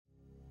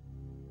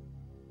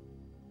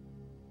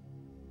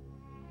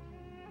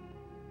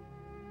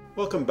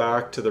Welcome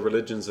back to the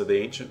Religions of the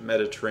Ancient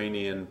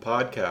Mediterranean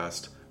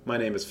podcast. My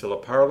name is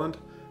Philip Harland.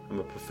 I'm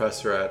a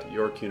professor at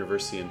York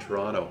University in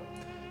Toronto.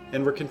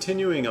 And we're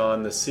continuing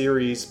on the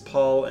series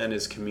Paul and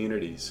His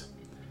Communities.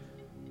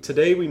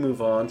 Today we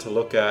move on to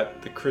look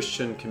at the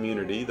Christian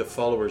community, the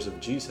followers of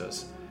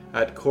Jesus,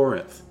 at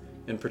Corinth.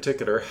 In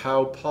particular,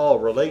 how Paul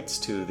relates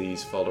to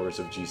these followers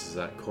of Jesus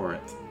at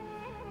Corinth.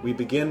 We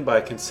begin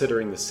by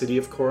considering the city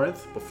of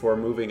Corinth before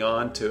moving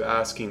on to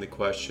asking the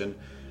question,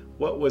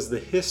 what was the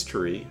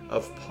history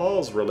of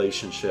Paul's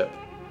relationship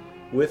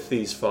with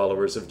these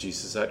followers of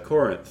Jesus at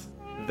Corinth?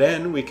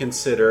 Then we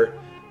consider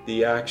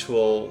the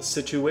actual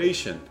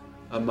situation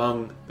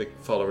among the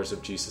followers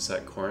of Jesus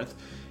at Corinth,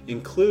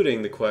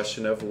 including the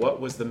question of what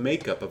was the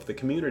makeup of the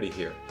community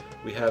here.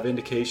 We have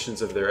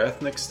indications of their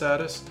ethnic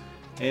status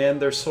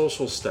and their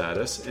social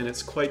status, and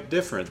it's quite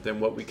different than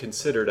what we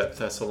considered at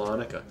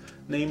Thessalonica.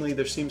 Namely,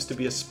 there seems to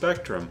be a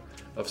spectrum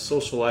of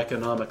social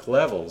economic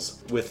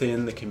levels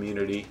within the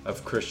community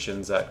of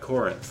Christians at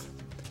Corinth.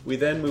 We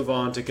then move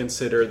on to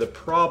consider the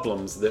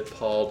problems that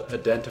Paul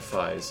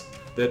identifies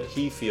that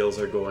he feels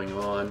are going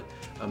on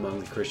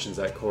among the Christians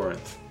at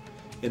Corinth.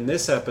 In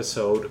this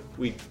episode,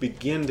 we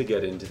begin to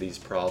get into these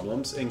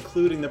problems,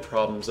 including the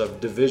problems of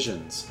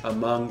divisions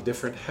among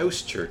different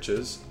house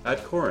churches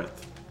at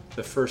Corinth.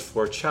 The first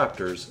 4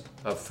 chapters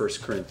of 1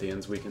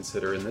 Corinthians we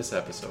consider in this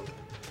episode.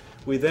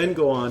 We then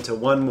go on to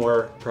one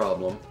more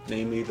problem,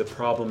 namely the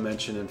problem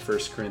mentioned in 1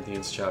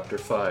 Corinthians chapter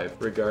 5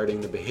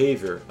 regarding the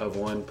behavior of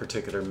one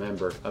particular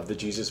member of the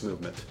Jesus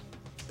movement.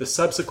 The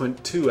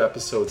subsequent 2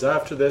 episodes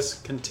after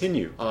this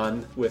continue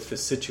on with the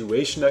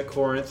situation at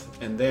Corinth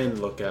and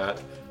then look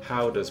at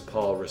how does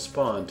Paul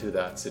respond to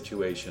that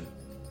situation.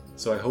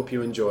 So I hope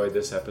you enjoy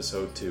this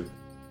episode too.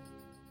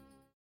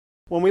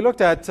 When we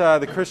looked at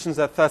the Christians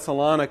at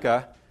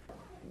Thessalonica,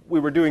 we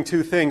were doing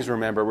 2 things,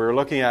 remember. We were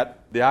looking at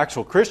the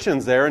actual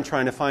Christians there and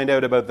trying to find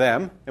out about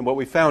them. And what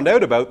we found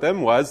out about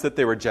them was that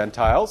they were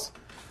Gentiles,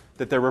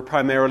 that they were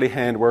primarily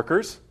hand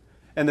workers,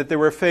 and that they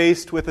were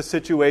faced with a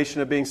situation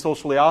of being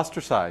socially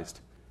ostracized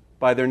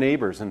by their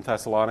neighbors in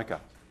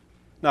Thessalonica.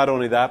 Not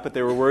only that, but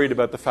they were worried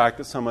about the fact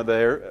that some of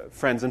their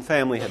friends and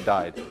family had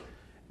died.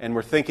 And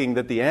were thinking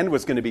that the end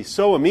was going to be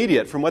so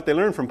immediate. From what they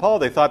learned from Paul,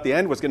 they thought the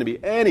end was going to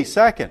be any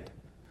second.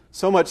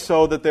 So much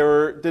so that they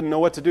didn't know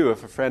what to do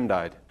if a friend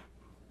died.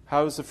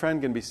 How is a friend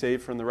going to be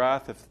saved from the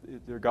wrath if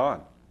they're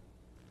gone?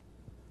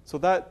 So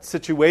that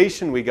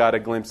situation we got a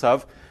glimpse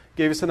of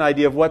gave us an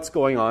idea of what's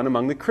going on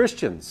among the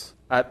Christians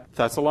at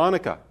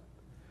Thessalonica.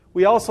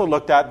 We also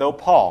looked at, though,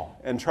 Paul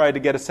and tried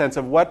to get a sense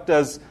of what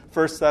does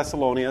 1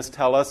 Thessalonians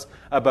tell us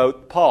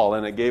about Paul.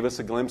 And it gave us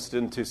a glimpse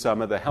into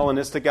some of the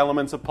Hellenistic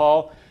elements of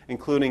Paul,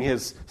 including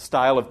his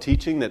style of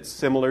teaching that's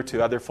similar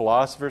to other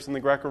philosophers in the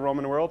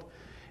Greco-Roman world.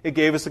 It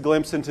gave us a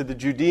glimpse into the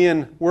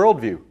Judean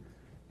worldview,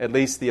 at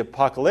least the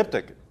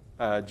apocalyptic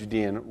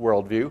Judean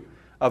worldview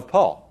of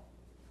Paul.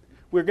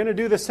 We're going to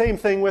do the same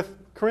thing with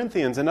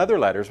Corinthians and other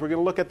letters. We're going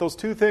to look at those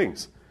 2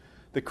 things,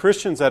 the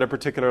Christians at a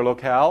particular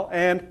locale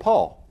and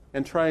Paul,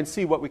 and try and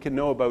see what we can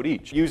know about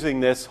each, using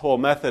this whole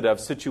method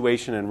of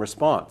situation and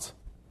response.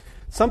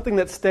 Something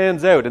that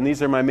stands out, and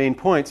these are my main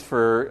points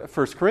for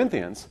 1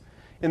 Corinthians,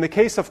 in the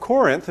case of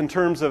Corinth, in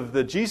terms of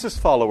the Jesus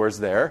followers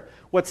there,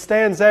 what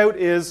stands out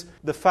is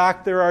the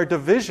fact there are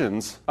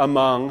divisions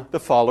among the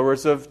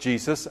followers of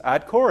Jesus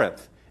at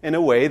Corinth, in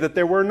a way that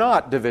there were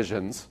not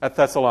divisions at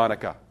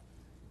Thessalonica.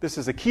 This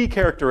is a key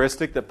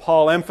characteristic that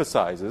Paul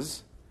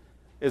emphasizes,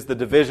 is the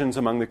divisions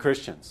among the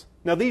Christians.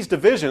 Now, these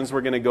divisions we're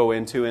going to go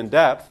into in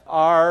depth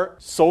are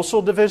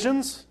social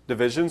divisions,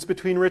 divisions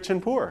between rich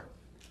and poor.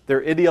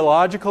 They're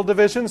ideological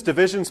divisions,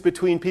 divisions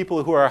between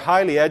people who are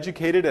highly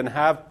educated and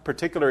have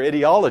particular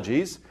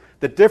ideologies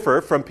that differ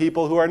from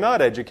people who are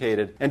not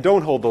educated and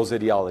don't hold those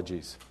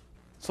ideologies.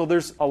 So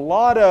there's a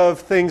lot of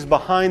things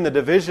behind the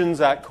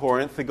divisions at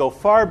Corinth that go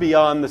far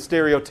beyond the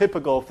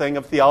stereotypical thing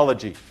of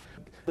theology.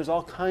 There's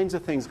all kinds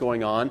of things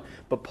going on,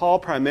 but Paul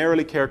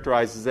primarily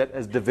characterizes it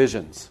as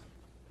divisions,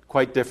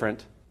 quite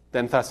different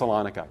than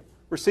Thessalonica.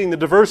 We're seeing the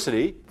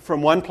diversity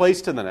from one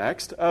place to the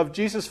next of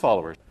Jesus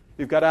followers.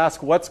 You've got to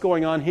ask what's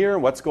going on here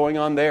and what's going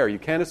on there. You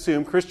can't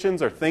assume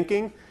Christians are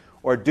thinking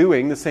or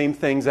doing the same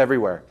things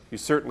everywhere. You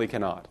certainly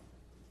cannot.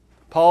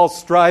 Paul's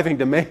striving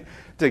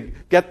to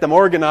get them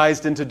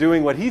organized into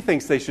doing what he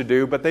thinks they should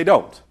do, but they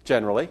don't,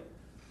 generally.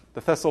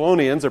 The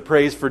Thessalonians are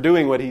praised for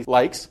doing what he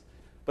likes,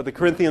 but the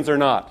Corinthians are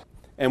not.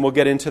 And we'll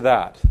get into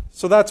that.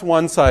 So that's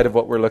one side of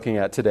what we're looking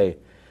at today.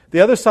 The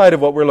other side of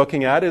what we're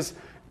looking at is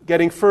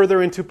getting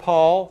further into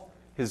Paul,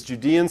 his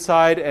Judean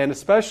side, and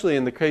especially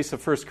in the case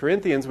of 1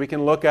 Corinthians, we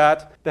can look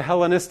at the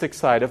Hellenistic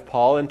side of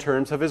Paul in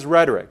terms of his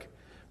rhetoric.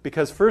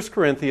 Because 1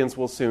 Corinthians,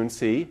 we'll soon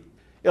see,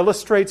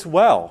 illustrates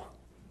well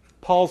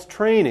Paul's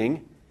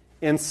training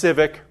in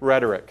civic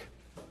rhetoric,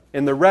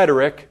 in the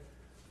rhetoric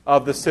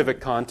of the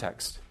civic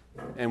context.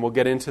 And we'll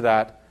get into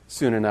that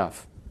soon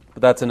enough.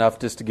 But that's enough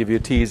just to give you a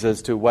tease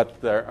as to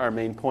what our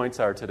main points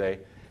are today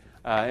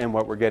and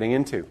what we're getting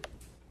into.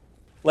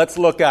 Let's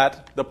look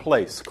at the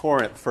place,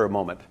 Corinth, for a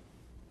moment.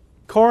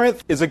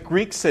 Corinth is a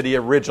Greek city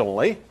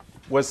originally.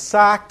 was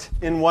sacked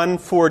in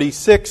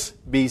 146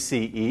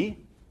 BCE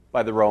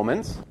by the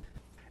Romans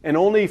and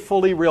only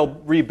fully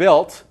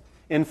rebuilt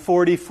in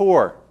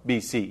 44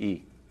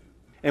 BCE.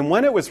 And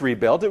when it was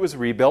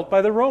rebuilt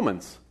by the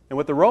Romans. And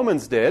what the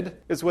Romans did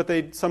is what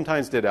they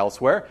sometimes did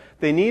elsewhere.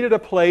 They needed a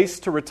place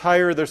to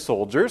retire their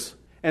soldiers,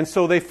 and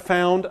so they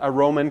found a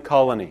Roman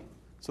colony.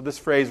 So this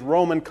phrase,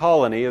 Roman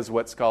colony, is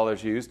what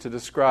scholars use to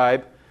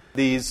describe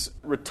these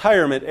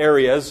retirement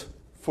areas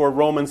for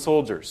Roman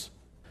soldiers.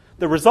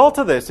 The result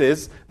of this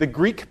is the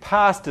Greek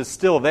past is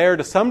still there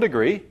to some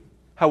degree.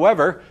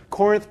 However,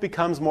 Corinth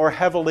becomes more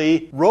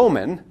heavily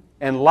Roman,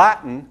 and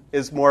Latin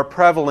is more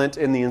prevalent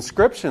in the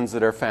inscriptions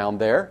that are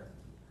found there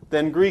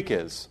than Greek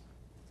is,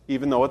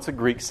 even though it's a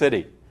Greek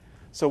city.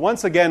 So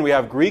once again, we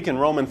have Greek and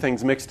Roman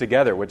things mixed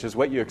together, which is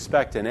what you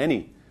expect in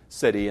any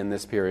city in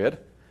this period.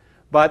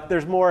 But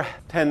there's more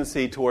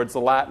tendency towards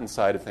the Latin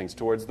side of things,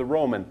 towards the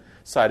Roman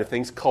side of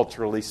things,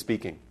 culturally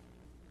speaking.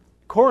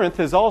 Corinth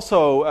is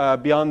also,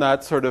 beyond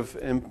that sort of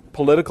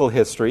political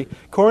history,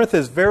 Corinth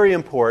is very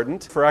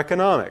important for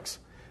economics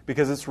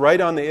because it's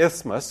right on the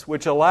isthmus,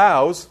 which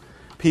allows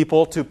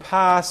people to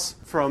pass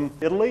from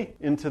Italy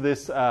into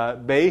this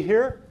bay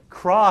here,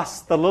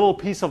 cross the little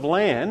piece of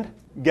land,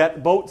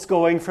 get boats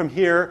going from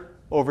here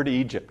over to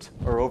Egypt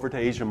or over to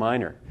Asia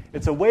Minor.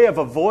 It's a way of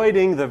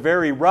avoiding the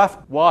very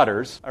rough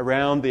waters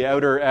around the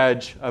outer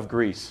edge of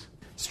Greece.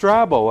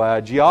 Strabo,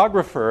 a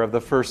geographer of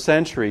the first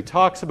century,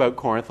 talks about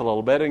Corinth a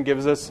little bit and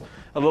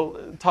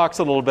talks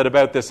a little bit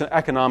about this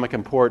economic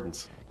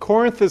importance.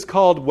 Corinth is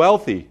called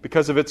wealthy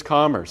because of its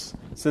commerce,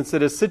 since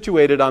it is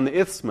situated on the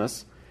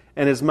isthmus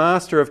and is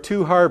master of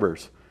 2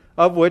 harbors,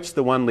 of which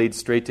the one leads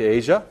straight to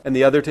Asia and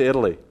the other to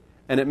Italy.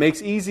 And it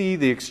makes easy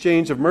the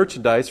exchange of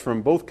merchandise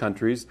from both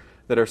countries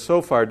that are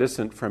so far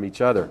distant from each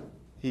other.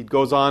 He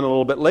goes on a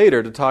little bit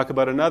later to talk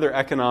about another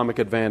economic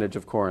advantage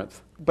of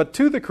Corinth. But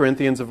to the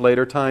Corinthians of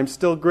later times,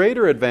 still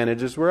greater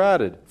advantages were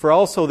added. For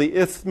also the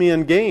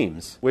Isthmian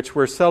Games, which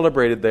were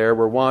celebrated there,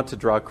 were wont to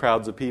draw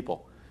crowds of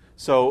people.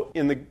 So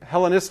in the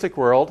Hellenistic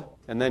world,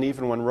 and then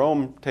even when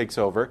Rome takes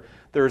over,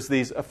 there's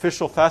these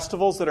official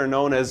festivals that are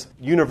known as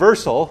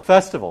universal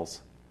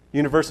festivals,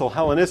 universal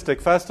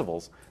Hellenistic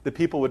festivals, that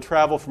people would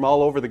travel from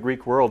all over the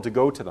Greek world to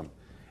go to them.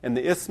 And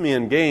the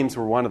Isthmian Games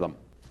were one of them.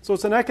 So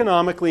it's an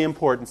economically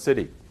important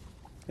city.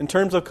 In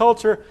terms of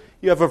culture,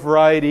 you have a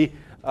variety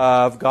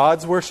of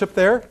gods worship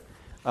there.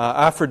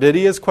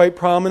 Aphrodite is quite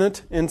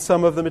prominent in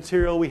some of the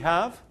material we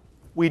have.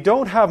 We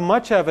don't have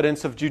much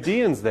evidence of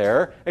Judeans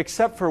there,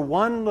 except for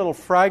one little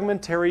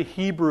fragmentary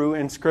Hebrew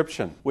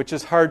inscription, which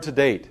is hard to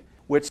date,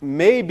 which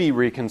may be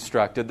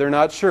reconstructed. They're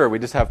not sure. We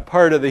just have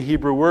part of the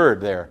Hebrew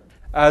word there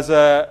as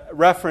a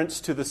reference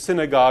to the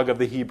synagogue of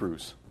the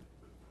Hebrews.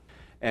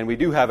 And we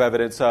do have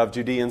evidence of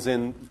Judeans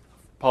in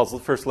Paul's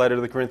first letter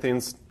to the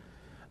Corinthians.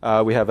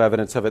 We have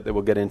evidence of it that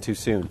we'll get into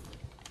soon.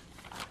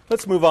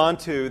 Let's move on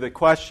to the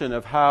question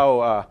of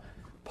how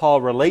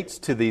Paul relates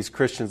to these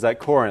Christians at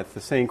Corinth.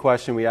 The same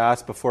question we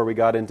asked before we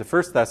got into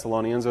 1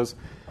 Thessalonians was,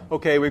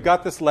 okay, we've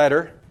got this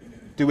letter.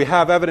 Do we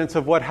have evidence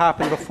of what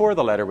happened before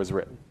the letter was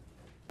written?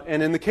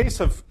 And in the case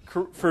of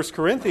 1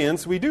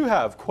 Corinthians, we do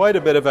have quite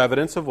a bit of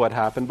evidence of what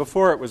happened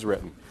before it was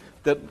written.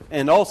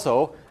 And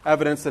also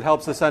evidence that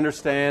helps us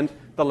understand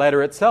the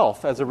letter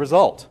itself as a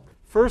result.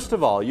 First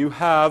of all, you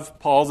have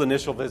Paul's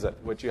initial visit,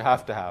 which you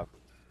have to have.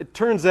 It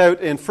turns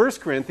out in 1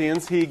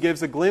 Corinthians, he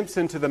gives a glimpse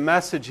into the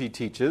message he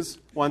teaches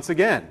once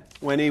again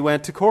when he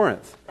went to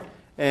Corinth.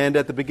 And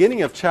at the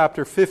beginning of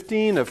chapter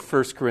 15 of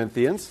 1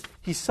 Corinthians,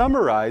 he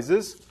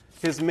summarizes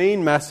his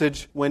main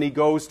message when he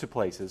goes to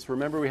places.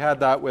 Remember, we had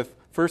that with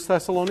 1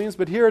 Thessalonians,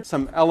 but here are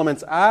some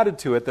elements added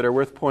to it that are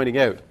worth pointing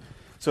out.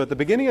 So at the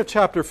beginning of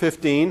chapter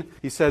 15,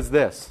 he says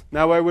this,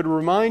 "Now I would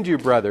remind you,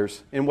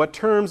 brothers, in what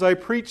terms I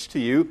preached to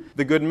you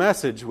the good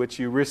message which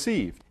you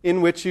received,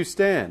 in which you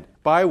stand,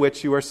 by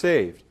which you are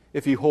saved,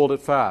 if you hold it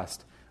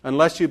fast,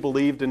 unless you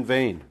believed in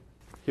vain."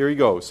 Here he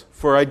goes.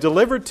 "For I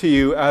delivered to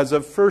you as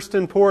of first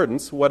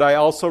importance what I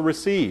also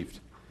received."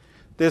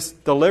 This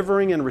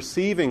delivering and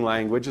receiving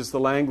language is the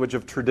language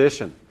of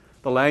tradition,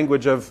 the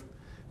language of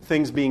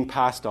things being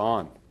passed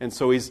on. And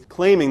so he's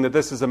claiming that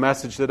this is a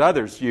message that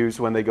others use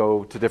when they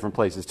go to different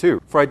places too.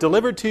 "For I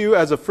delivered to you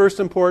as of first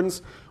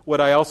importance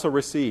what I also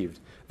received,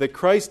 that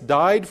Christ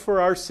died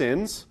for our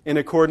sins in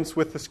accordance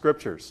with the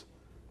Scriptures."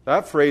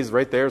 That phrase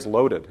right there is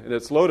loaded, and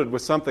it's loaded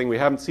with something we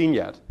haven't seen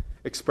yet,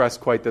 expressed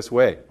quite this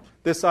way.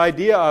 This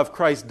idea of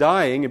Christ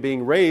dying and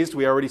being raised,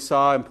 we already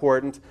saw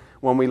important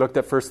when we looked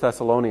at 1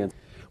 Thessalonians.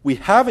 We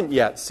haven't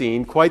yet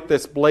seen quite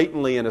this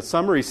blatantly in a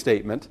summary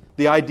statement,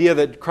 the idea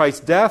that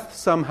Christ's death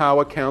somehow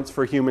accounts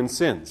for human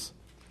sins.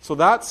 So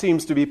that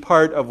seems to be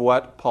part of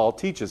what Paul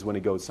teaches when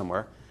he goes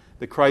somewhere,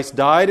 that Christ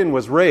died and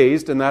was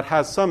raised, and that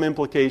has some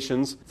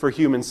implications for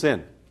human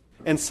sin.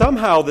 And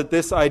somehow that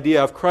this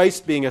idea of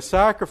Christ being a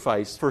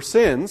sacrifice for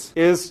sins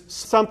is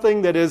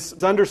something that is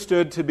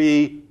understood to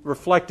be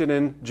reflected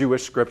in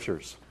Jewish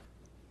scriptures,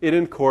 in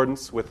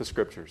accordance with the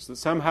Scriptures. That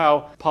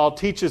somehow Paul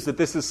teaches that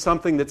this is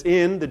something that's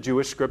in the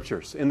Jewish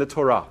Scriptures, in the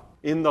Torah,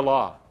 in the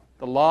law,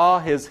 The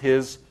law is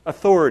his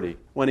authority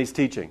when he's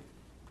teaching.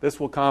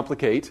 This will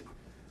complicate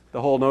the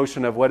whole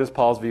notion of what is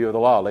Paul's view of the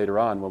law later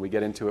on when we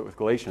get into it with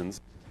Galatians.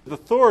 The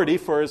authority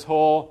for his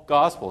whole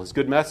gospel, his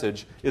good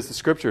message, is the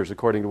Scriptures,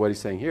 according to what he's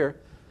saying here.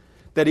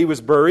 That he was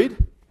buried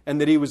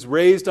and that he was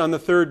raised on the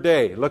third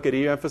day. Look at,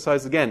 he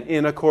emphasized again,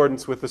 in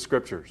accordance with the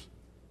Scriptures.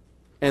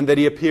 And that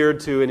he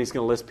appeared to, and he's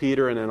going to list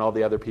Peter and then all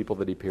the other people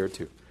that he appeared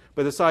to.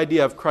 But this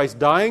idea of Christ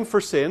dying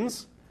for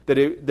sins,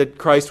 that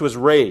Christ was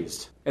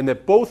raised, and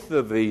that both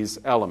of these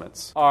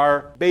elements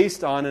are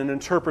based on an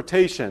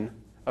interpretation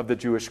of the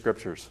Jewish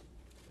Scriptures.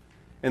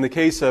 In the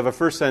case of a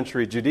first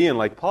century Judean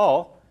like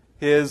Paul,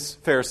 his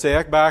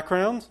Pharisaic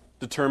background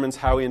determines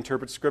how he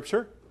interprets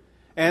Scripture,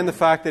 and the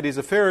fact that he's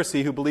a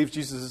Pharisee who believes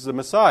Jesus is the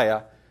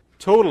Messiah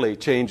totally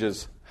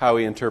changes how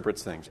he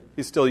interprets things.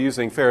 He's still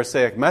using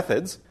Pharisaic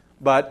methods,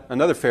 but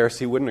another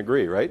Pharisee wouldn't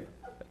agree, right?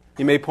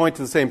 He may point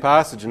to the same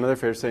passage, and another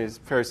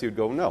Pharisee would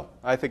go, no,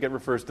 I think it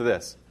refers to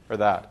this or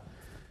that.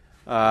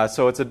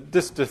 So it's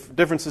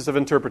differences of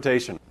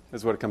interpretation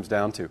is what it comes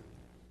down to.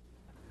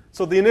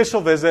 So the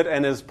initial visit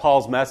and is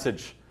Paul's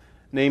message,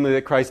 namely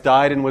that Christ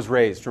died and was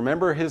raised.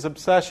 Remember his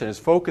obsession, his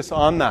focus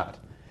on that.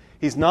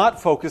 He's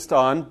not focused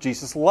on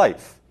Jesus'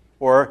 life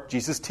or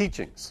Jesus'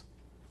 teachings.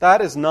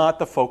 That is not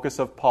the focus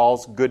of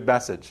Paul's good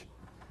message.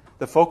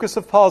 The focus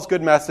of Paul's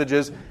good message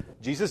is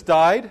Jesus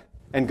died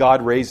and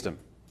God raised him.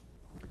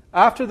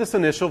 After this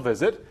initial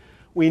visit,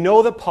 we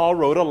know that Paul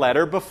wrote a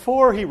letter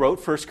before he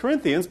wrote 1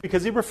 Corinthians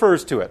because he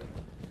refers to it.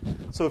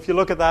 So if you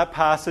look at that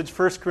passage,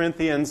 1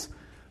 Corinthians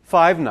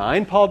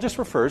 5:9, Paul just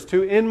refers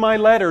to, in my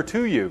letter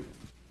to you.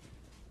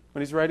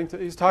 When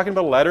he's talking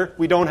about a letter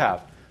we don't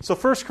have. So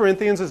 1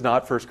 Corinthians is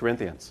not 1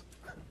 Corinthians.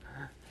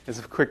 It's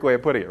a quick way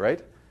of putting it,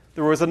 right?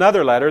 There was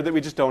another letter that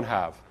we just don't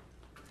have.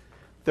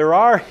 There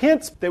are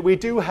hints that we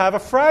do have a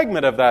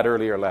fragment of that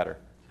earlier letter.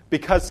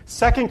 Because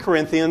 2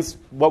 Corinthians,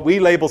 what we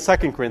label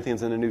 2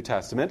 Corinthians in the New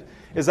Testament,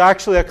 is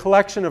actually a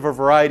collection of a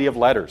variety of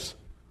letters.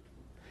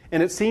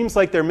 And it seems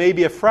like there may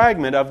be a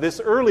fragment of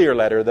this earlier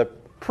letter, the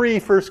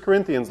pre-1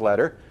 Corinthians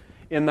letter,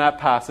 in that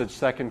passage,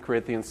 2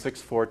 Corinthians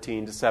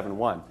 6:14 to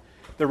 7:1.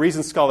 The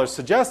reason scholars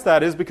suggest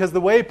that is because the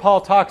way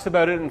Paul talks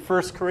about it in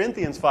 1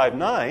 Corinthians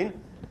 5:9,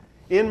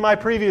 in my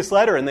previous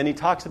letter, and then he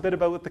talks a bit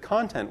about what the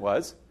content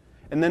was,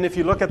 and then if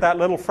you look at that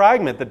little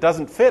fragment that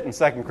doesn't fit in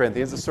 2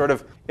 Corinthians,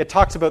 it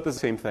talks about the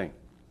same thing.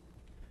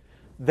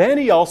 Then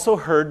he also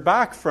heard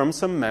back from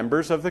some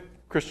members of the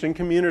Christian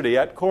community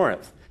at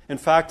Corinth. In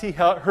fact, he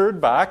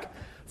heard back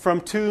from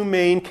two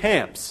main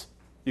camps,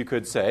 you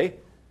could say,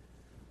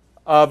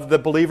 of the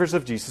believers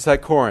of Jesus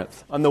at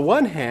Corinth. On the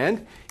one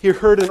hand, he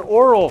heard an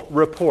oral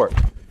report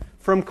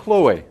from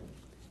Chloe.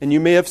 And you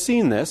may have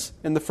seen this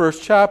in the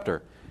first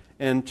chapter,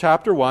 in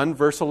chapter 1,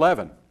 verse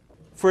 11.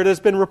 For it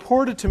has been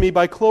reported to me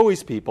by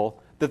Chloe's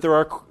people that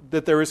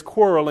there is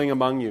quarreling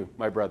among you,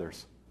 my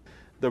brothers.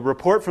 The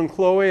report from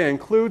Chloe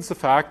includes the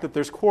fact that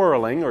there's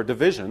quarreling or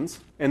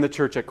divisions in the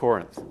church at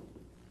Corinth.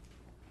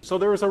 So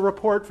there was a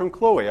report from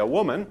Chloe, a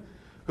woman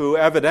who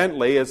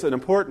evidently is an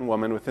important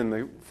woman within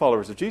the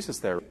followers of Jesus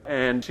there.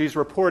 And she's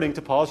reporting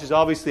to Paul. She's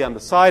obviously on the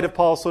side of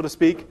Paul, so to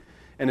speak,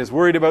 and is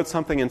worried about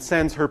something and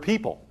sends her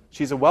people.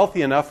 She's a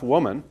wealthy enough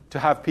woman to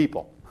have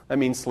people. That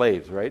means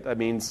slaves, right? That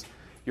means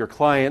your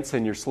clients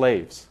and your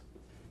slaves.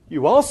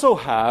 You also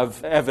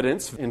have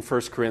evidence in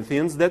 1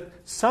 Corinthians that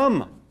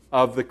some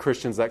of the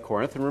Christians at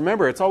Corinth, and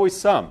remember, it's always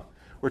some.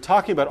 We're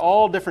talking about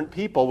all different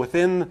people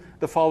within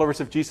the followers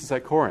of Jesus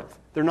at Corinth.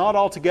 They're not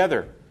all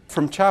together.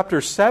 From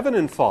chapter 7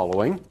 and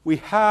following, we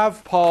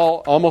have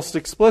Paul almost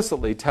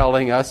explicitly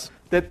telling us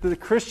that the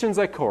Christians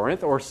at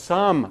Corinth, or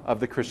some of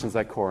the Christians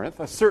at Corinth,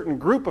 a certain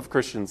group of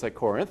Christians at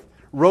Corinth,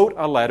 wrote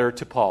a letter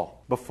to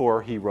Paul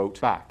before he wrote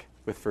back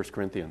with 1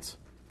 Corinthians.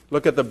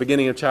 Look at the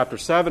beginning of chapter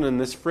 7,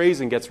 and this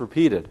phrasing gets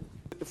repeated.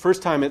 The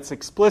first time it's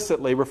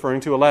explicitly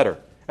referring to a letter.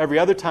 Every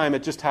other time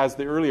it just has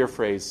the earlier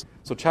phrase.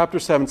 So chapter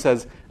 7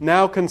 says,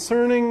 now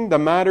concerning the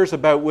matters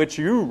about which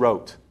you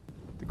wrote.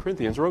 The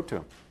Corinthians wrote to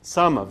him.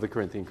 Some of the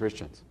Corinthian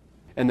Christians.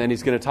 And then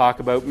he's going to talk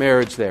about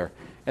marriage there.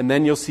 And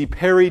then you'll see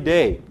peri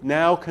de,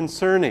 now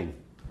concerning.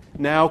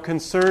 Now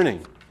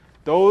concerning.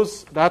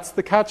 That's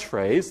the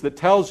catchphrase that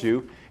tells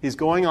you he's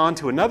going on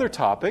to another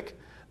topic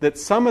that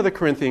some of the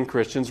Corinthian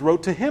Christians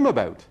wrote to him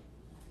about.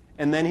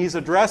 And then he's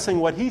addressing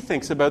what he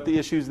thinks about the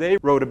issues they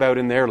wrote about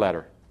in their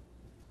letter.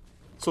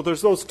 So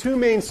there's those two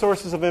main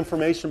sources of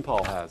information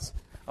Paul has.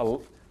 The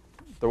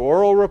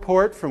oral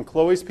report from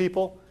Chloe's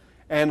people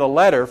and a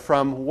letter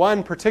from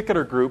one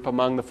particular group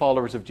among the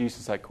followers of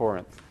Jesus at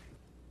Corinth.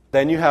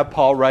 Then you have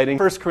Paul writing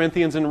 1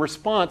 Corinthians in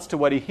response to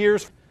what he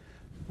hears.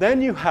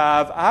 Then you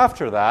have,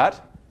 after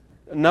that,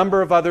 a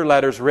number of other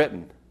letters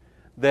written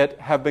that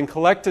have been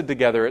collected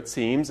together, it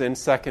seems, in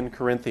 2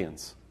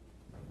 Corinthians.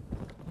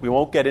 We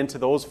won't get into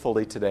those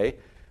fully today,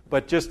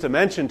 but just to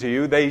mention to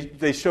you,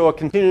 they show a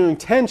continuing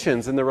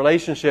tensions in the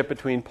relationship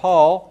between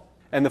Paul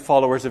and the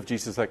followers of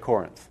Jesus at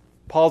Corinth.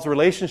 Paul's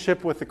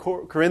relationship with the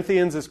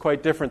Corinthians is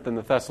quite different than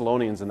the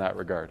Thessalonians in that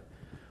regard.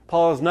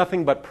 Paul has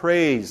nothing but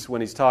praise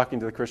when he's talking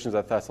to the Christians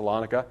at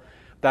Thessalonica.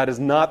 That is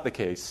not the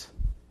case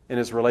in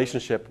his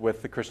relationship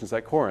with the Christians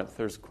at Corinth.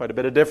 There's quite a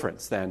bit of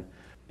difference then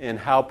in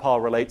how Paul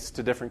relates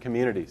to different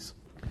communities.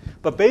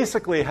 But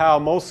basically how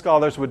most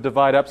scholars would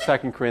divide up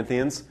 2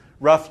 Corinthians,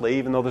 roughly,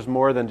 even though there's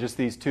more than just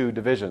these two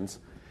divisions,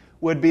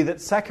 would be that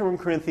 2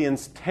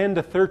 Corinthians 10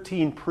 to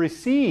 13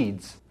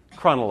 precedes,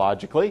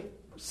 chronologically,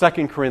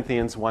 2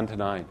 Corinthians 1 to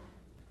 9.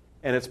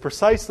 And it's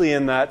precisely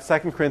in that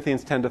 2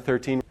 Corinthians 10 to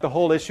 13, the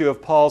whole issue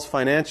of Paul's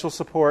financial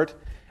support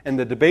and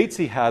the debates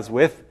he has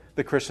with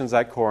the Christians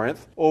at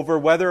Corinth over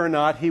whether or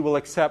not he will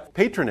accept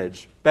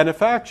patronage,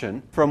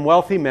 benefaction, from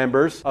wealthy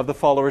members of the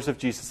followers of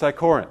Jesus at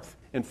Corinth.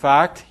 In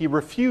fact, he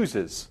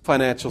refuses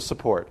financial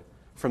support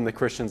from the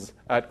Christians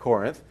at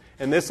Corinth,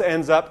 and this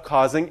ends up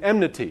causing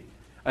enmity,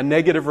 a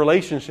negative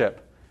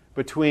relationship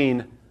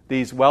between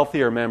these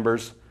wealthier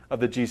members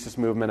of the Jesus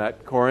movement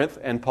at Corinth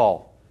and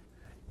Paul.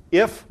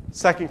 If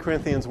 2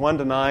 Corinthians 1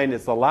 to 9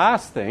 is the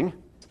last thing,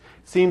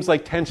 it seems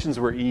like tensions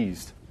were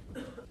eased,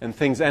 and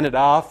things ended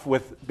off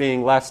with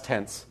being less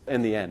tense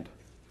in the end.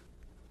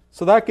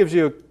 So that gives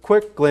you a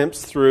quick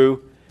glimpse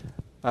through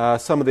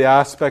some of the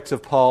aspects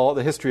of Paul,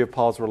 the history of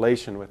Paul's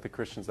relation with the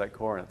Christians at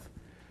Corinth.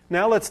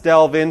 Now let's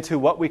delve into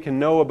what we can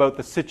know about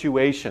the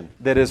situation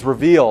that is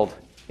revealed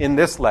in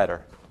this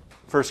letter,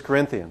 1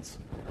 Corinthians.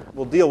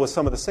 We'll deal with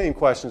some of the same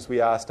questions we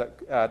asked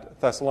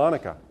at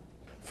Thessalonica.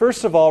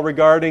 First of all,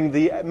 regarding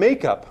the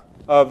makeup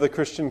of the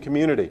Christian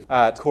community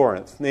at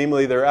Corinth,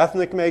 namely their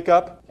ethnic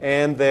makeup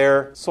and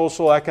their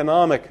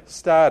social-economic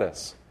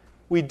status.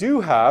 We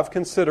do have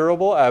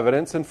considerable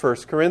evidence in 1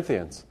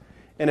 Corinthians.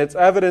 And it's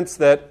evidence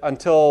that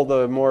until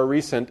the more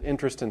recent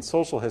interest in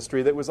social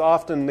history that was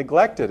often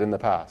neglected in the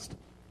past.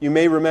 You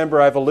may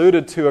remember I've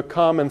alluded to a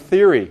common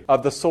theory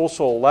of the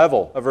social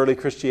level of early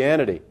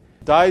Christianity.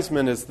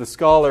 Deisman is the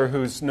scholar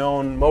who's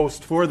known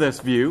most for this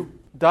view.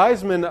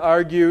 Deisman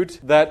argued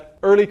that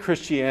early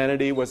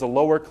Christianity was a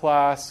lower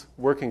class,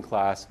 working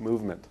class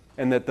movement,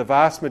 and that the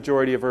vast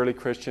majority of early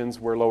Christians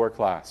were lower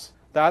class.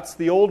 That's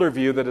the older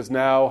view that is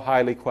now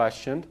highly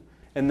questioned,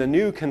 and the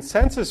new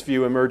consensus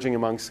view emerging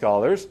among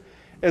scholars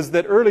is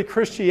that early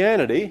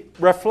Christianity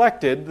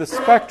reflected the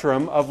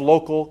spectrum of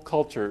local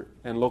culture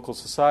and local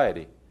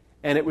society,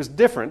 and it was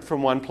different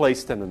from one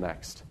place to the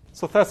next.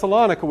 So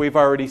Thessalonica, we've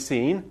already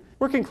seen,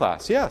 working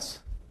class, yes.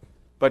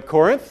 But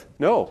Corinth?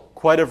 No.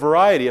 Quite a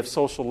variety of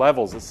social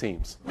levels, it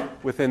seems,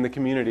 within the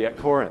community at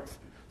Corinth.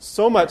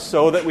 So much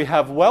so that we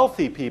have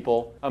wealthy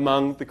people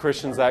among the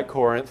Christians at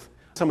Corinth.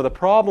 Some of the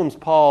problems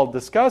Paul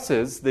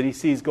discusses that he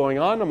sees going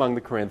on among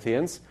the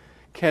Corinthians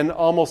can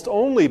almost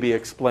only be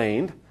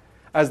explained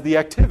as the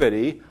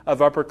activity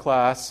of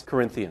upper-class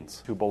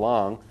Corinthians who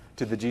belong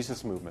to the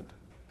Jesus movement.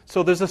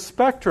 So there's a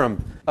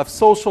spectrum of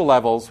social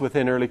levels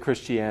within early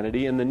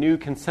Christianity in the new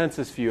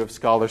consensus view of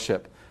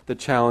scholarship that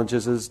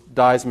challenges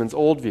Deisman's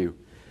old view.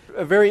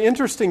 A very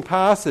interesting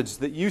passage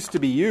that used to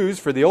be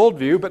used for the old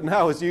view, but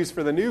now is used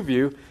for the new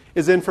view,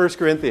 is in 1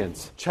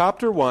 Corinthians,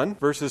 chapter 1,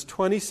 verses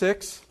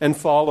 26 and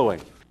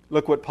following.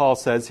 Look what Paul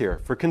says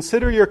here. For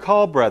consider your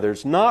call,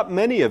 brothers, not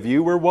many of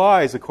you were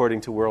wise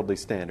according to worldly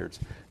standards.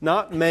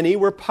 Not many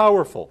were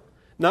powerful.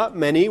 Not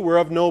many were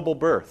of noble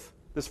birth.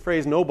 This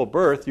phrase, noble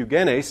birth,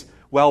 eugenes,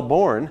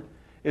 well-born,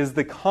 is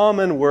the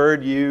common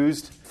word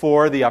used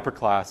for the upper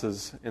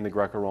classes in the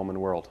Greco-Roman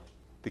world.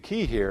 The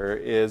key here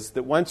is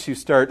that once you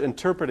start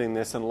interpreting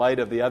this in light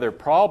of the other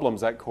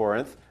problems at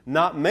Corinth,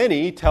 not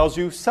many tells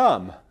you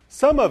some.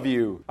 Some of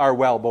you are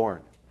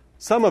well-born.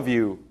 Some of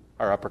you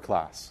are upper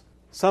class.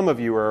 Some of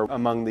you are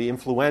among the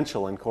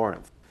influential in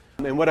Corinth.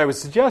 And what I would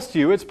suggest to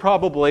you is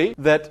probably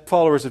that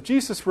followers of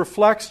Jesus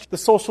reflects the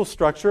social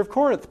structure of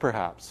Corinth,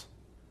 perhaps.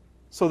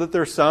 So that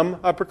there's some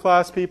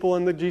upper-class people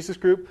in the Jesus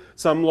group,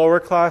 some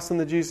lower class in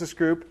the Jesus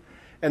group,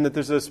 and that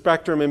there's a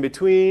spectrum in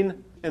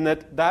between, and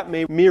that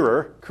may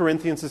mirror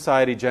Corinthian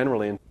society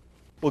generally.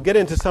 We'll get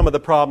into some of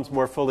the problems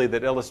more fully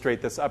that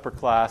illustrate this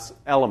upper-class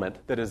element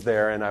that is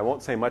there, and I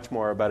won't say much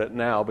more about it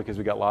now because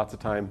we've got lots of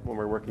time when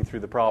we're working through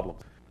the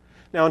problems.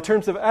 Now, in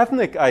terms of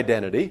ethnic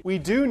identity, we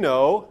do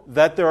know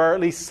that there are at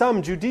least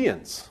some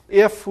Judeans,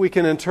 if we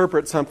can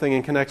interpret something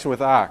in connection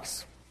with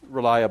Acts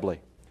reliably.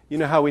 You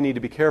know how we need to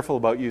be careful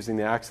about using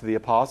the Acts of the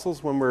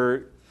Apostles when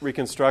we're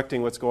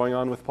reconstructing what's going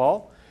on with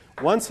Paul?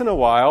 Once in a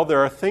while,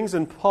 there are things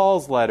in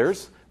Paul's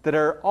letters that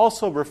are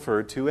also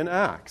referred to in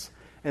Acts.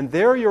 And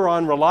there you're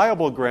on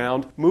reliable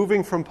ground,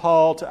 moving from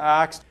Paul to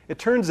Acts. It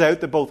turns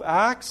out that both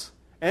Acts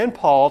and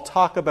Paul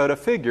talk about a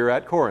figure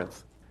at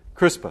Corinth,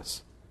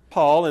 Crispus.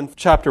 Paul, in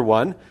chapter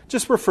 1,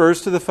 just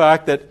refers to the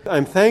fact that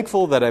I'm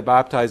thankful that I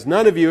baptized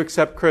none of you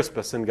except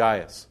Crispus and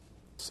Gaius.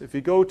 If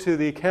you go to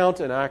the account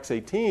in Acts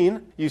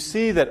 18, you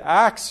see that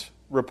Acts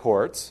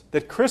reports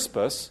that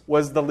Crispus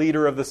was the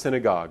leader of the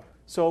synagogue.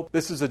 So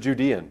this is a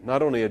Judean,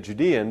 not only a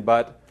Judean,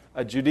 but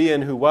a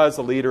Judean who was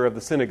a leader of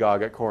the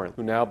synagogue at Corinth,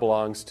 who now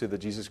belongs to the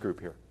Jesus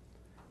group here.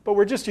 But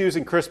we're just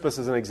using Crispus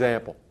as an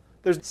example.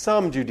 There's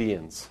some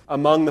Judeans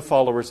among the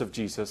followers of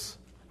Jesus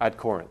at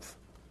Corinth.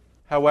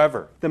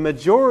 However, the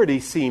majority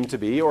seem to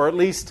be, or at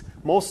least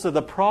most of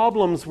the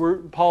problems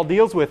Paul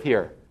deals with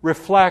here,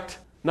 reflect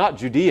not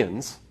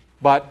Judeans,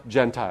 but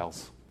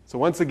Gentiles. So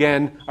once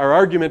again, our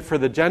argument for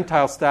the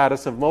Gentile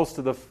status of most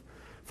of the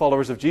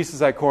followers of Jesus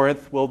at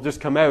Corinth will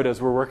just come out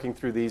as we're working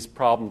through these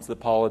problems that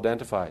Paul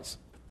identifies.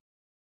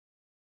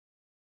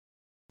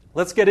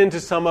 Let's get into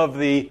some of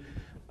the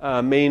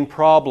main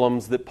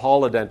problems that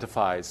Paul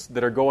identifies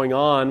that are going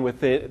on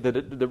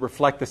that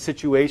reflect the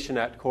situation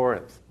at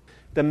Corinth.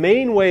 The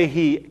main way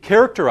he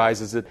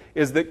characterizes it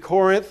is that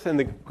Corinth and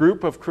the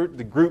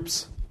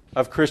groups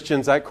of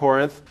Christians at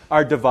Corinth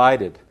are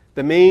divided.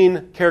 The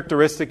main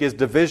characteristic is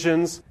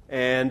divisions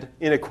and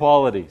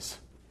inequalities.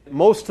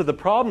 Most of the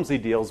problems he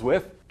deals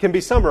with can be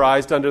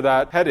summarized under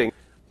that heading.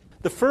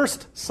 The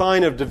first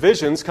sign of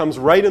divisions comes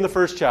right in the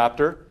first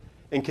chapter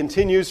and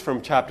continues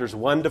from chapters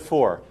 1 to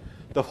 4.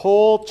 The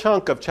whole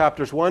chunk of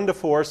chapters 1 to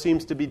 4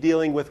 seems to be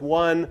dealing with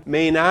one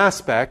main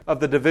aspect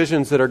of the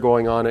divisions that are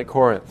going on at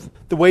Corinth.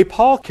 The way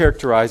Paul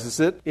characterizes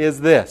it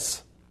is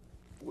this.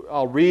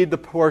 I'll read the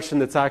portion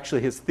that's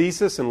actually his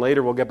thesis, and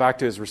later we'll get back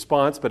to his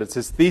response, but it's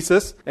his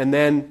thesis, and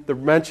then the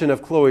mention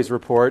of Chloe's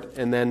report,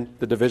 and then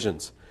the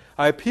divisions.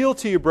 I appeal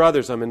to you,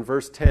 brothers, I'm in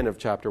verse 10 of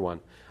chapter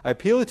 1. I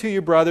appeal to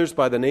you, brothers,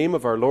 by the name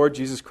of our Lord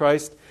Jesus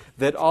Christ,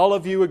 that all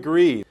of you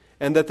agree,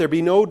 and that there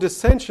be no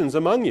dissensions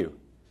among you,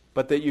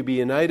 but that you be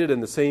united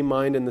in the same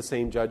mind and the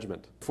same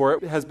judgment. For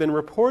it has been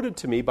reported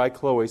to me by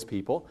Chloe's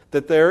people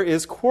that there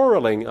is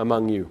quarreling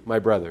among you, my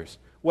brothers.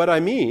 What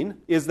I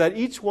mean is that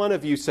each one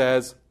of you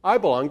says, I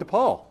belong to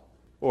Paul,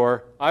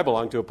 or I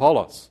belong to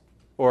Apollos,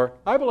 or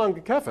I belong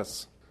to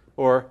Cephas,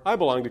 or I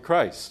belong to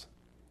Christ.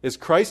 Is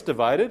Christ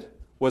divided?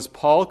 Was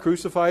Paul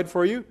crucified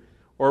for you?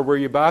 Or were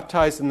you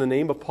baptized in the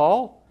name of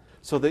Paul?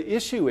 So the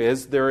issue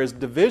is there is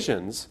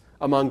divisions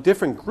among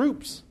different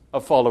groups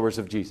of followers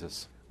of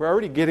Jesus. We're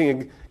already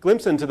getting a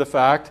glimpse into the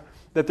fact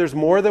that there's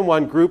more than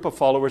one group of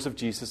followers of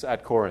Jesus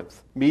at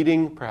Corinth,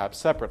 meeting perhaps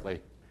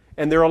separately.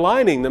 And they're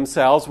aligning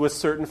themselves with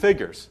certain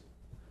figures.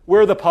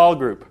 We're the Paul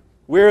group.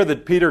 We're the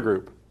Peter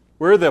group.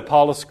 We're the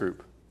Apollos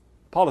group.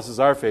 Apollos is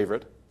our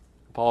favorite.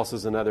 Apollos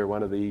is another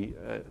one of the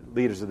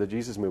leaders of the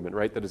Jesus movement,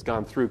 right, that has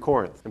gone through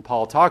Corinth. And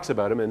Paul talks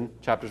about him in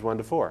chapters 1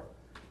 to 4.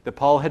 That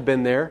Paul had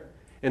been there,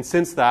 and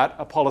since that,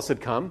 Apollos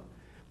had come.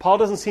 Paul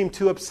doesn't seem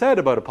too upset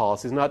about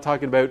Apollos. He's not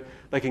talking about,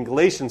 like in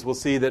Galatians, we'll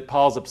see that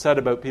Paul's upset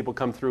about people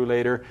come through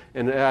later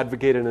and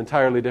advocate an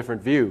entirely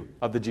different view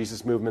of the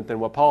Jesus movement than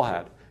what Paul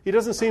had. He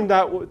doesn't seem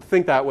to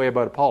think that way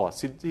about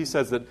Apollos. He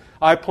says that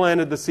I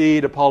planted the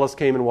seed, Apollos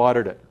came and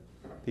watered it.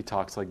 He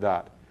talks like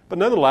that. But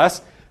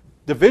nonetheless,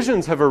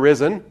 divisions have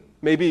arisen,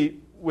 maybe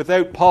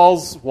without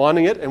Paul's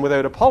wanting it and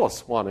without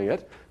Apollos wanting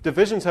it.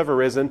 Divisions have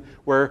arisen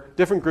where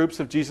different groups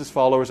of Jesus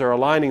followers are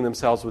aligning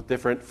themselves with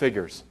different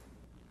figures.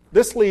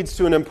 This leads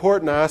to an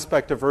important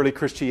aspect of early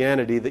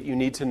Christianity that you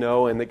need to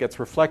know and that gets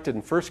reflected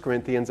in 1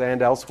 Corinthians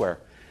and elsewhere.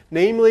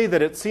 Namely,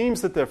 that it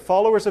seems that the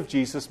followers of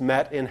Jesus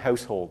met in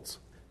households.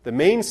 The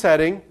main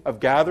setting of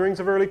gatherings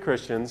of early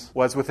Christians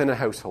was within a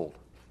household.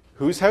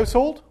 Whose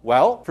household?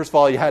 Well, first of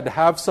all, you had to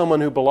have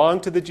someone who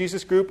belonged to the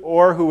Jesus group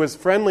or who was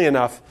friendly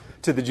enough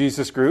to the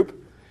Jesus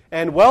group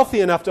and wealthy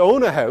enough to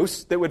own a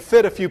house that would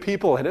fit a few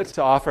people in it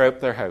to offer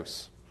out their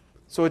house.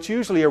 So it's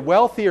usually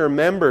wealthier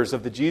members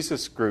of the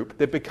Jesus group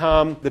that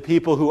become the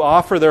people who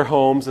offer their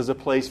homes as a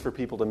place for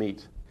people to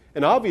meet.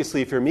 And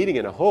obviously, if you're meeting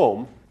in a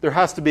home, there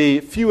has to be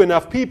few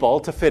enough people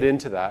to fit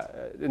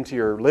into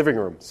your living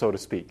room, so to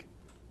speak.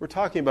 We're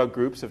talking about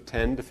groups of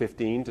 10 to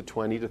 15 to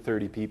 20 to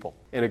 30 people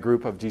in a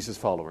group of Jesus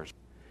followers.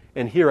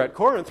 And here at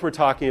Corinth, we're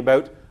talking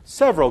about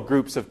several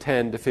groups of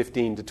 10 to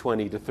 15 to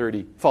 20 to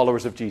 30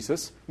 followers of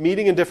Jesus,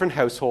 meeting in different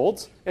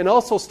households, and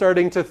also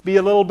starting to be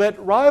a little bit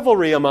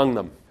rivalry among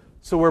them.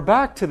 So we're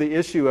back to the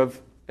issue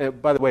of,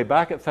 by the way,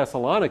 back at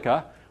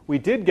Thessalonica, we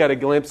did get a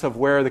glimpse of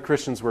where the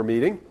Christians were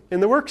meeting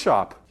in the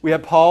workshop. We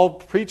had Paul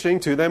preaching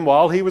to them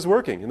while he was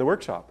working in the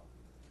workshop.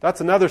 That's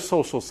another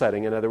social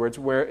setting, in other words,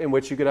 in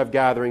which you could have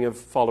gathering of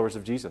followers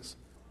of Jesus.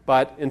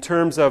 But in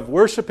terms of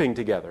worshiping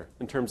together,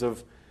 in terms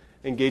of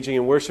engaging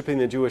in worshiping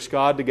the Jewish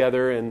God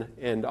together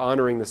and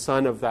honoring the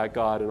Son of that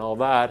God and all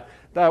that,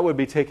 that would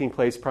be taking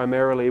place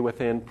primarily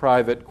within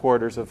private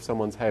quarters of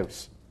someone's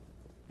house.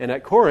 And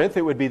at Corinth,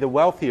 it would be the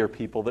wealthier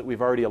people that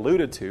we've already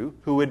alluded to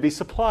who would be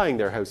supplying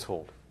their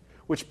household.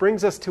 Which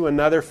brings us to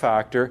another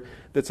factor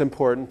that's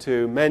important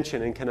to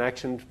mention in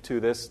connection to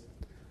this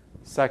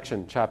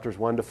section, chapters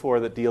 1 to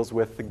 4, that deals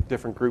with the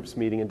different groups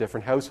meeting in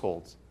different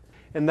households.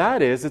 And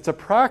that is, it's a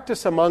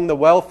practice among the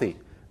wealthy,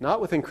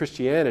 not within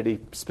Christianity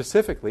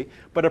specifically,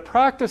 but a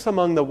practice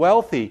among the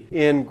wealthy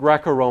in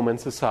Greco-Roman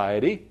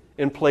society,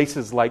 in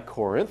places like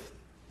Corinth,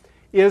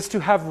 is to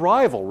have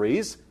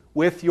rivalries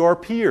with your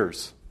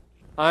peers.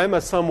 I'm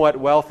a somewhat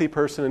wealthy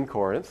person in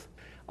Corinth.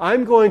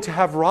 I'm going to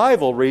have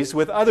rivalries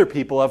with other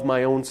people of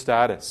my own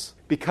status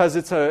because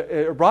it's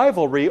a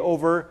rivalry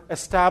over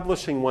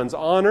establishing one's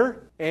honor,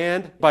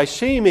 and by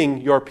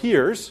shaming your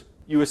peers,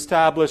 you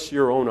establish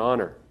your own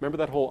honor. Remember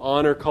that whole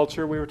honor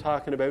culture we were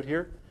talking about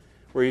here?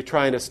 Where you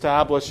try and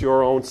establish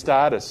your own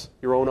status,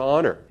 your own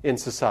honor in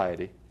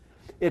society.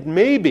 It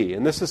may be,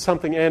 and this is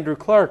something Andrew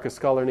Clark, a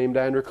scholar named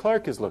Andrew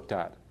Clark, has looked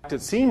at.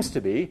 It seems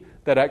to be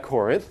that at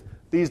Corinth,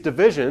 these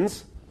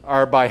divisions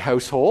are by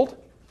household,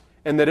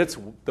 and that it's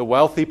the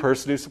wealthy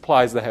person who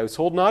supplies the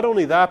household. Not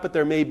only that, but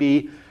there may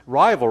be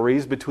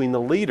rivalries between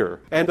the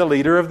leader and the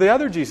leader of the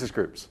other Jesus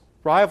groups.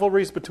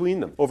 Rivalries between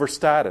them over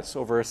status,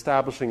 over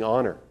establishing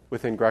honor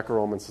within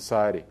Greco-Roman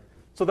society.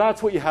 So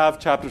that's what you have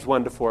chapters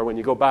 1 to 4. When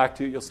you go back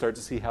to it, you'll start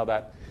to see how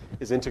that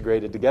is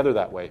integrated together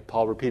that way.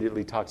 Paul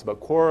repeatedly talks about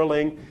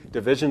quarreling,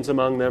 divisions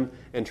among them,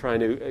 and trying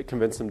to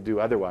convince them to do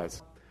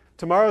otherwise.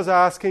 Tomorrow's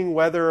asking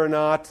whether or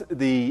not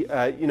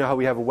how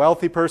we have a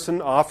wealthy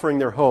person offering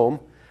their home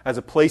as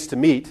a place to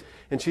meet,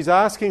 and she's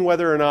asking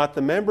whether or not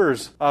the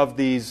members of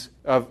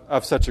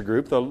such a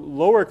group, the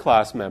lower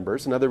class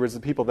members, in other words, the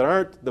people that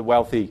aren't the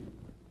wealthy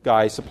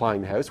guy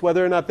supplying the house,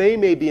 whether or not they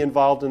may be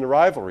involved in the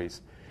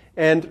rivalries.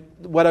 And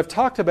what I've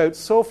talked about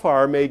so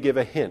far may give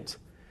a hint.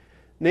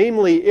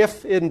 Namely,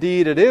 if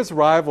indeed it is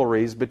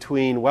rivalries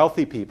between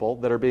wealthy people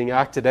that are being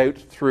acted out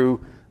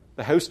through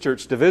the house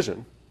church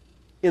division,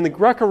 in the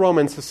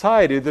Greco-Roman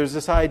society, there's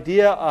this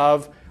idea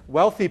of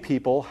wealthy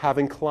people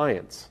having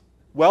clients.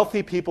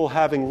 Wealthy people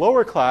having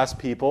lower class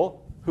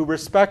people who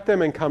respect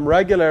them and come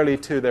regularly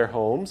to their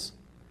homes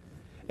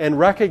and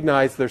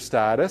recognize their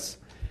status.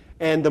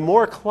 And the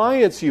more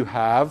clients you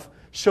have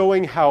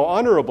showing how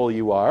honorable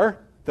you are,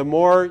 the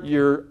more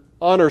your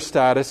honor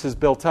status is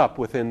built up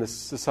within the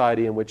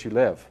society in which you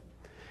live.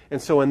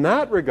 And so in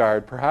that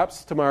regard,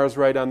 perhaps tomorrow's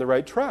right on the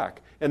right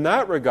track. In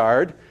that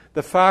regard,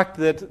 the fact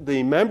that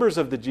the members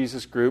of the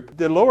Jesus group,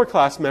 the lower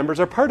class members,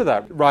 are part of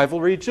that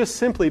rivalry just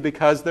simply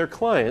because they're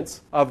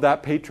clients of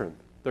that patron.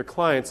 They're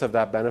clients of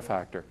that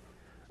benefactor.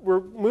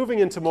 We're moving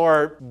into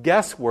more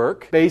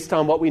guesswork based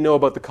on what we know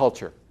about the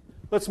culture.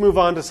 Let's move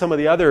on to some of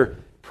the other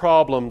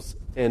problems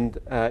and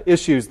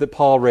issues that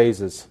Paul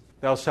raises.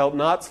 Thou shalt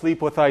not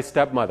sleep with thy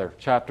stepmother,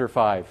 chapter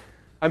 5.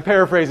 I'm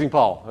paraphrasing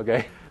Paul,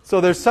 okay? So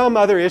there's some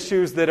other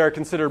issues that are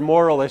considered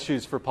moral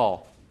issues for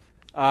Paul,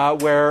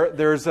 where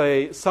there's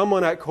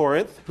someone at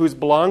Corinth who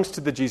belongs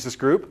to the Jesus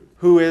group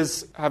who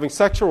is having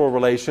sexual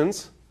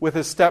relations with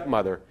his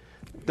stepmother.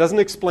 Doesn't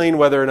explain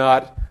whether or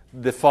not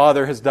the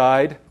father has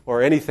died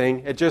or anything.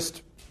 It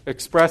just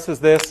expresses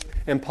this,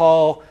 and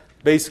Paul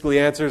basically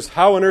answers,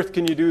 how on earth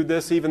can you do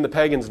this? Even the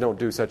pagans don't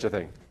do such a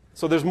thing.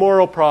 So there's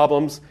moral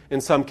problems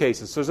in some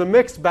cases. So there's a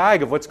mixed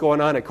bag of what's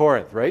going on at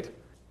Corinth, right?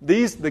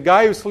 The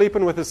guy who's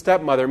sleeping with his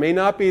stepmother may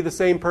not be the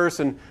same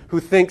person who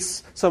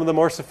thinks some of the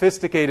more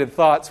sophisticated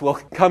thoughts will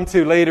come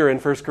to later in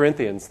 1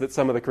 Corinthians that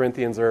some of the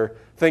Corinthians are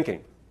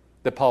thinking,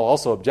 that Paul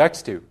also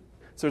objects to.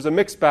 So there's a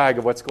mixed bag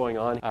of what's going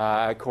on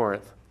at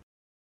Corinth.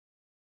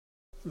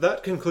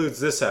 That concludes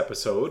this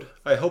episode.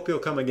 I hope you'll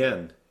come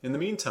again. In the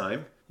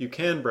meantime, you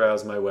can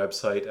browse my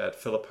website at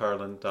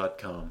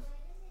philipharland.com.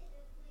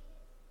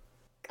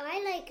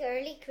 I like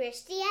early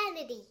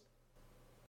Christianity.